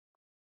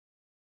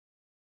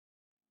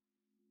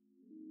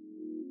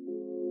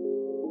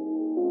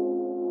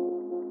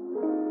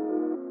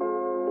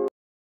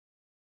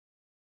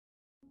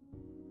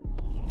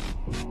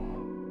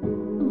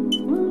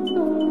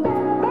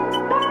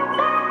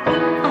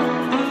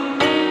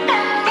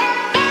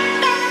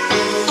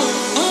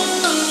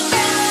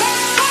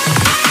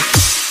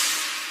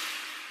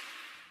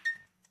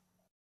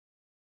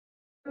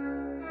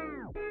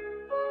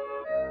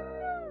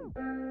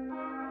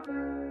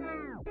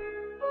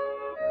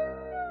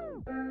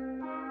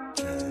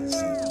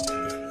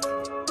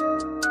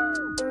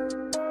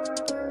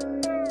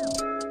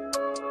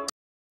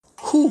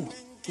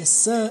Yes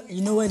sir,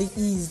 you know what it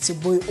is, it's your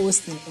boy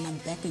Austin and I'm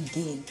back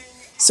again.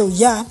 So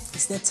yeah,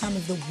 it's that time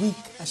of the week.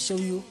 I show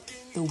you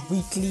the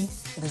weekly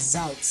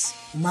results.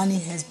 Money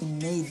has been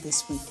made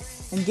this week.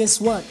 And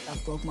guess what? I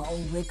broke my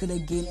own record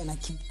again and I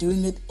keep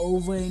doing it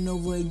over and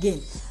over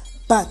again.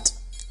 But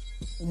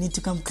you need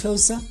to come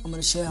closer. I'm going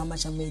to show you how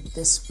much I made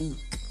this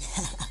week.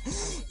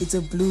 It's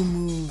a blue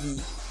movie.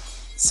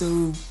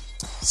 So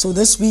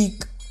this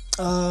week,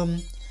 I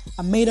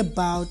made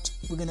about,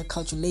 we're going to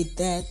calculate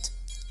that.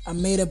 I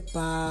made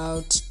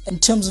about, in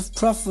terms of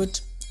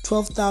profit,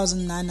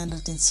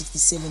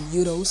 12,967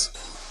 euros.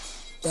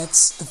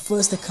 That's the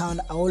first account.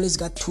 I always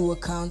got two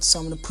accounts, so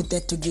I'm going to put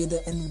that together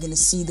and we're going to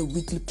see the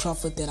weekly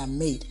profit that I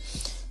made.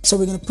 So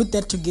we're going to put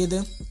that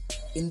together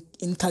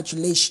in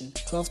calculation.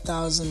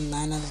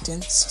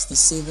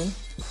 12,967.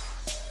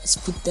 Let's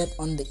put that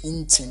on the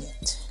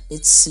internet.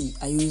 Let's see.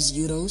 I use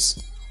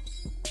euros.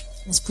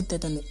 Let's put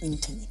that on the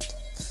internet.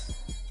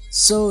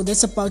 So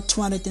that's about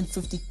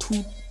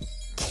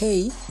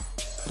 252k,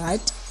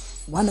 right?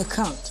 One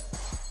account.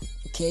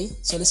 Okay,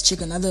 so let's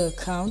check another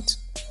account.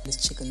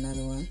 Let's check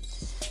another one.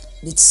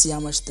 Let's see how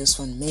much this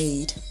one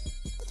made.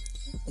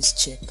 Let's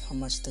check how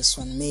much this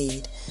one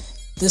made.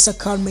 This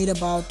account made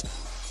about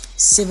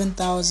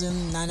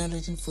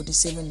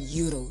 7,947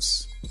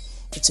 euros.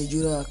 It's a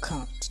euro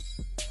account.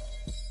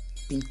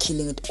 Been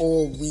killing it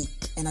all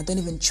week, and I don't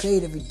even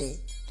trade every day.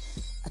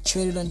 I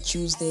traded on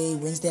Tuesday,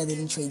 Wednesday I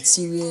didn't trade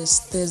serious,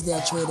 Thursday I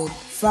traded,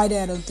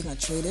 Friday I don't think I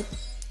traded,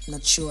 I'm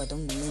not sure, I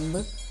don't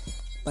remember.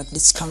 But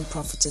let's count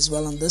profits as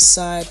well on this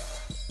side.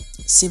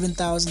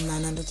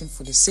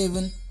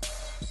 7,947.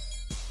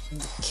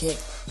 Okay,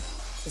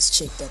 let's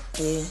check that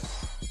there.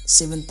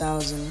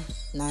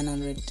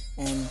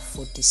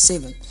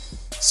 7,947.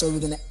 So we're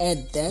gonna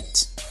add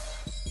that,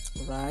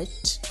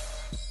 right?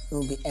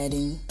 We'll be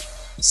adding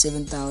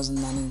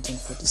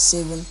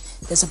 7,947.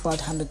 That's about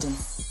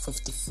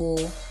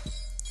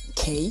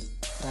 154k,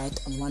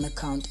 right, on one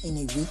account in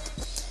a week.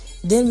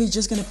 Then we're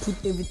just gonna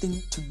put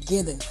everything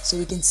together so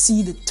we can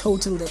see the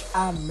total that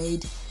I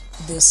made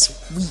this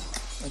week.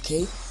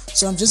 Okay,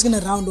 so I'm just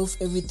gonna round off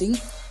everything.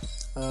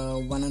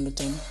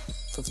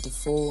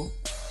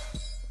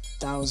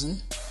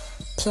 154,000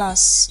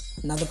 plus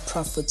another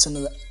profits on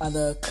the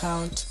other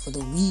account for the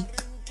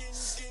week.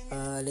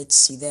 Let's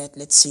see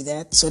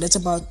that. So that's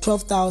about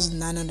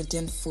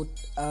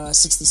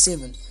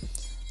 12,967.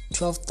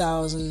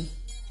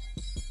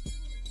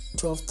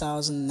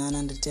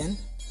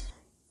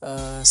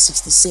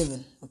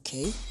 12,967.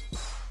 Okay,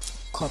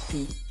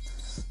 copy,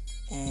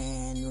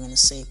 and we're gonna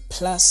say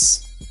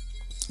plus.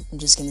 I'm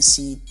just gonna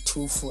see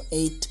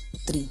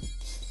 2483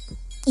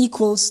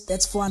 equals,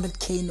 that's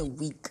 400k in a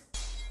week.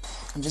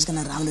 I'm just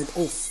gonna round it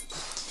off,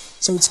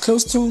 so it's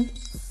close to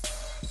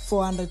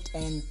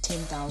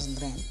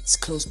 410,000 rand. It's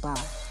close by,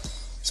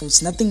 so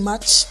it's nothing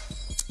much,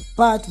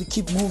 but we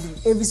keep moving.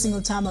 Every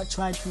single time I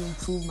try to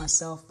improve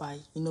myself by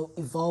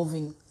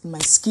evolving in my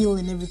skill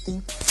and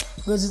everything,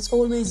 because it's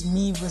always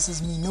me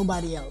versus me,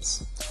 nobody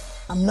else.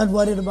 I'm not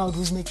worried about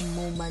who's making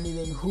more money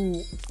than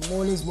who. I'm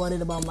always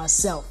worried about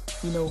myself.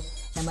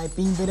 Am I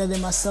being better than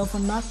myself or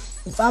not?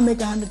 If I make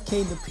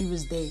 100k the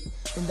previous day,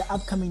 then the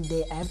upcoming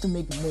day I have to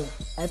make more.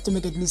 I have to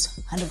make at least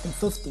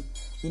 150,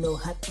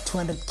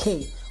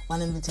 200k,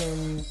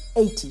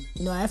 180.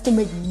 I have to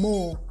make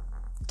more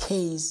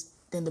Ks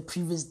than the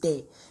previous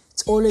day.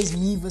 It's always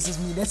me versus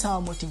me. That's how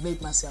I motivate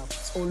myself.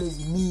 It's always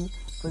me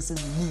versus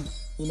me.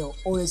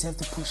 Always have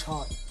to push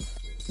hard.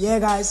 Yeah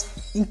guys,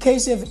 in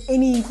case you have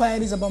any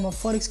inquiries about my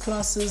Forex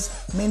classes,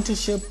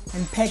 mentorship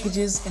and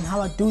packages and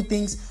how I do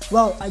things,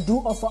 well, I do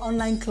offer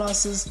online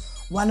classes,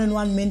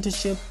 one-on-one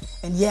mentorship,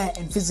 and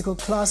physical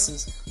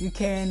classes. You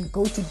can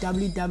go to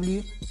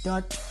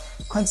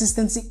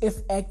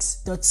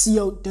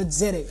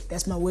www.consistencyfx.co.za.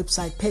 That's my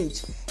website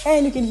page.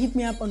 And you can hit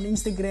me up on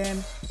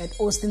Instagram at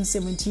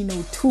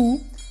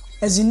Austin1702.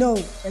 As you know,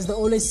 as they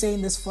always say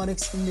in this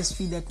Forex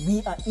industry that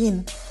we are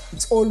in,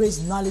 it's always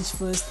knowledge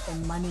first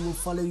and money will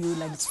follow you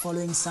like it's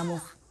following some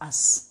of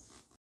us.